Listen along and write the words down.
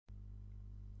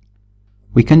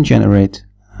we can generate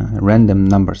random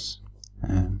numbers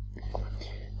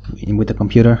with the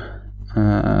computer.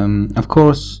 Of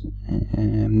course,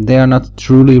 they are not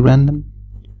truly random,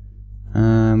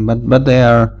 but they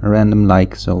are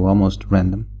random-like, so almost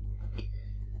random.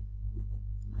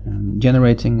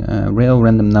 Generating real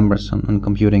random numbers on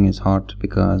computing is hard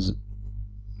because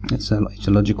it's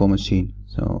a logical machine,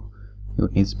 so you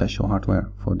would need special hardware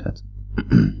for that.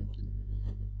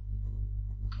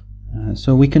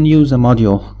 So we can use a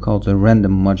module called a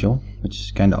random module, which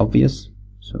is kind of obvious.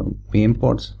 So we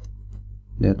import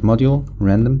that module,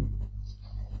 random,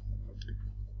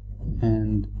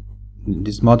 and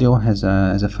this module has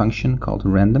a function called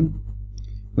random,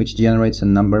 which generates a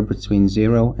number between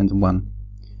 0 and 1.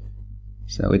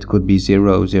 So it could be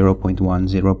 0, 0.1,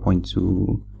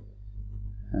 0.2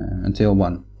 until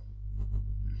 1.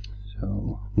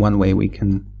 So one way we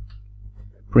can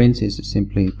print is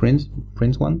simply print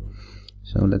 1.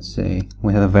 So let's say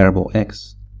we have a variable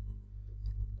x.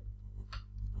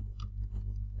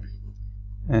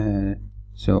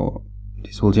 So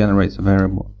this will generate a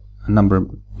number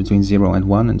between 0 and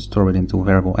 1 and store it into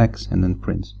variable x and then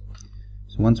print.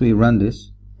 So once we run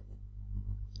this,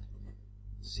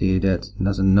 see that it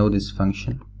doesn't know this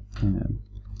function.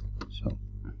 So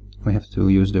we have to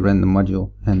use the random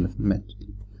module and the method.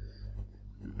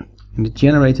 And it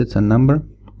generated a number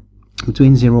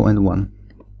between 0 and 1.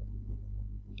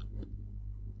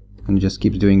 And it just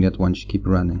keeps doing that once you keep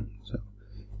running. So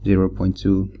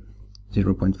 0.2,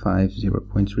 0.5,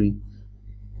 0.3,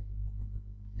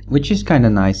 which is kind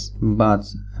of nice, but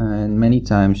many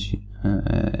times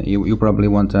you probably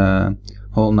want a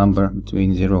whole number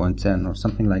between 0 and 10 or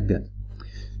something like that.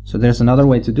 So there's another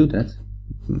way to do that,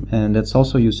 and that's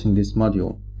also using this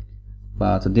module,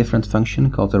 but a different function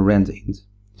called a randint,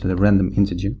 so the random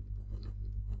integer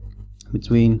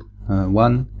between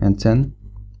 1 and 10,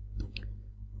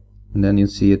 and then you'll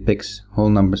see it picks whole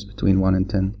numbers between 1 and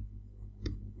 10.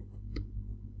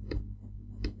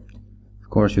 Of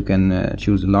course, you can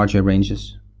choose larger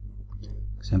ranges,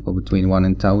 for example between 1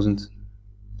 and 1000,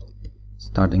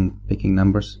 starting picking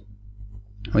numbers,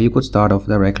 or you could start off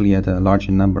directly at a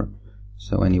larger number,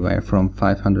 so anywhere from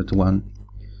 501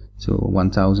 to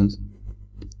 1000,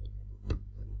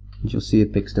 and you'll see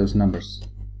it picks those numbers.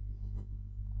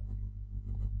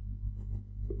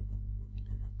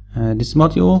 This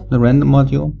module, the random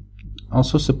module,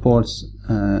 also supports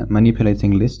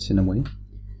manipulating lists in a way.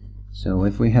 So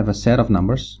if we have a set of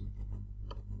numbers,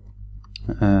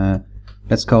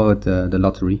 let's call it the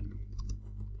lottery.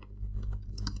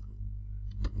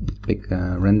 Pick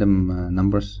random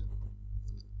numbers,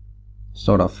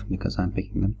 sort of, because I'm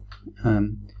picking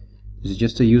them. This is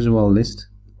just a usual list.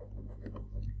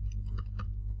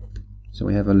 So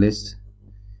we have a list,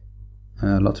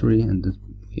 lottery, and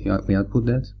we output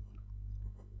that.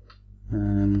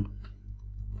 And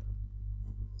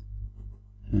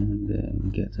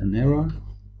get an error.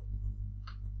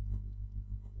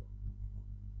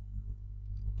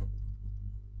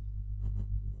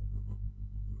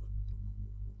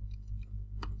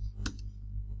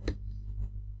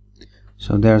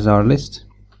 So there's our list,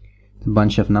 a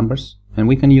bunch of numbers, and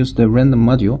we can use the random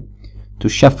module to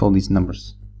shuffle these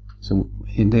numbers, so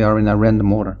they are in a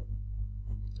random order.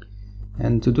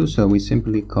 And to do so, we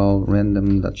simply call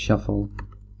random.shuffle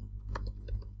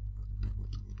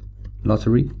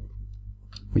lottery,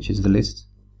 which is the list,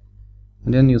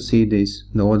 and then you'll see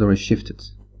the order is shifted.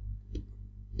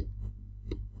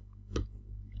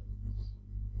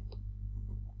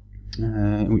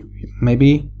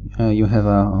 Maybe you have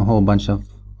a whole bunch of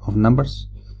numbers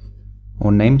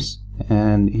or names,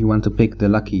 and you want to pick the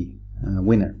lucky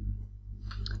winner.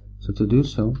 So to do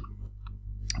so,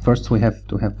 first we have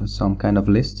to have some kind of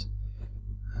list.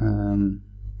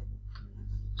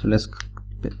 So let's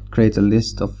create a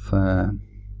list of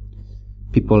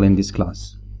people in this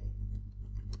class.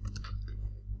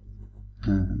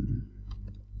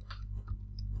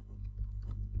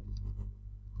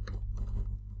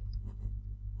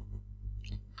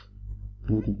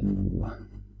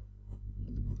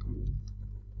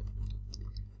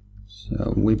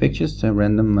 So we pick just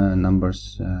random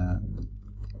numbers.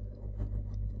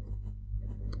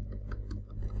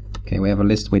 Okay, we have a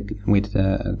list with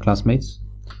classmates,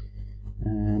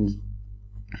 and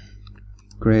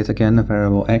create again a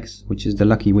variable x, which is the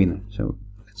lucky winner. So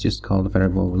let's just call the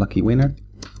variable lucky winner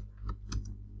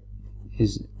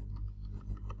is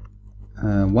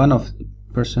one of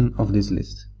person of this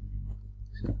list.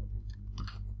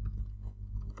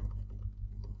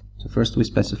 So first we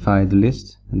specify the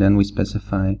list, and then we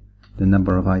specify the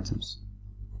number of items.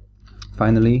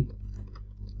 Finally,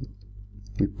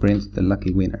 we print the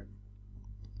lucky winner.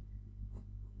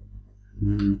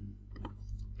 Not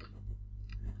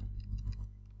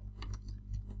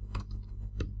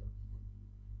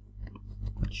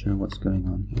sure what's going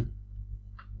on here.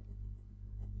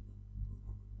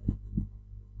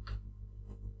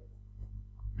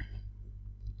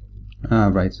 Ah,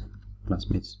 right,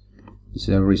 classmates. It's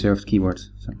a reserved keyword.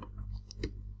 So.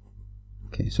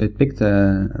 Okay, so it picked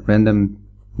a random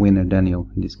winner, Daniel,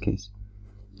 in this case.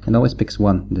 And always picks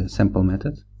one, the sample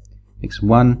method. Picks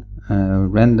one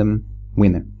random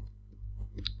winner.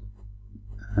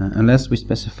 Unless we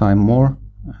specify more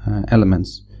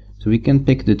elements. So we can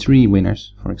pick the 3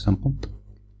 winners, for example.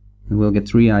 And we'll get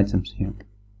 3 items here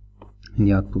in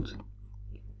the output.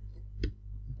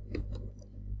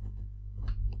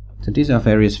 So these are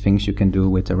various things you can do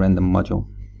with a random module.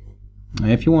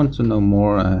 If you want to know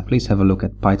more, please have a look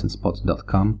at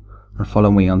pythonspot.com or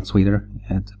follow me on Twitter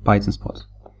at pythonspot.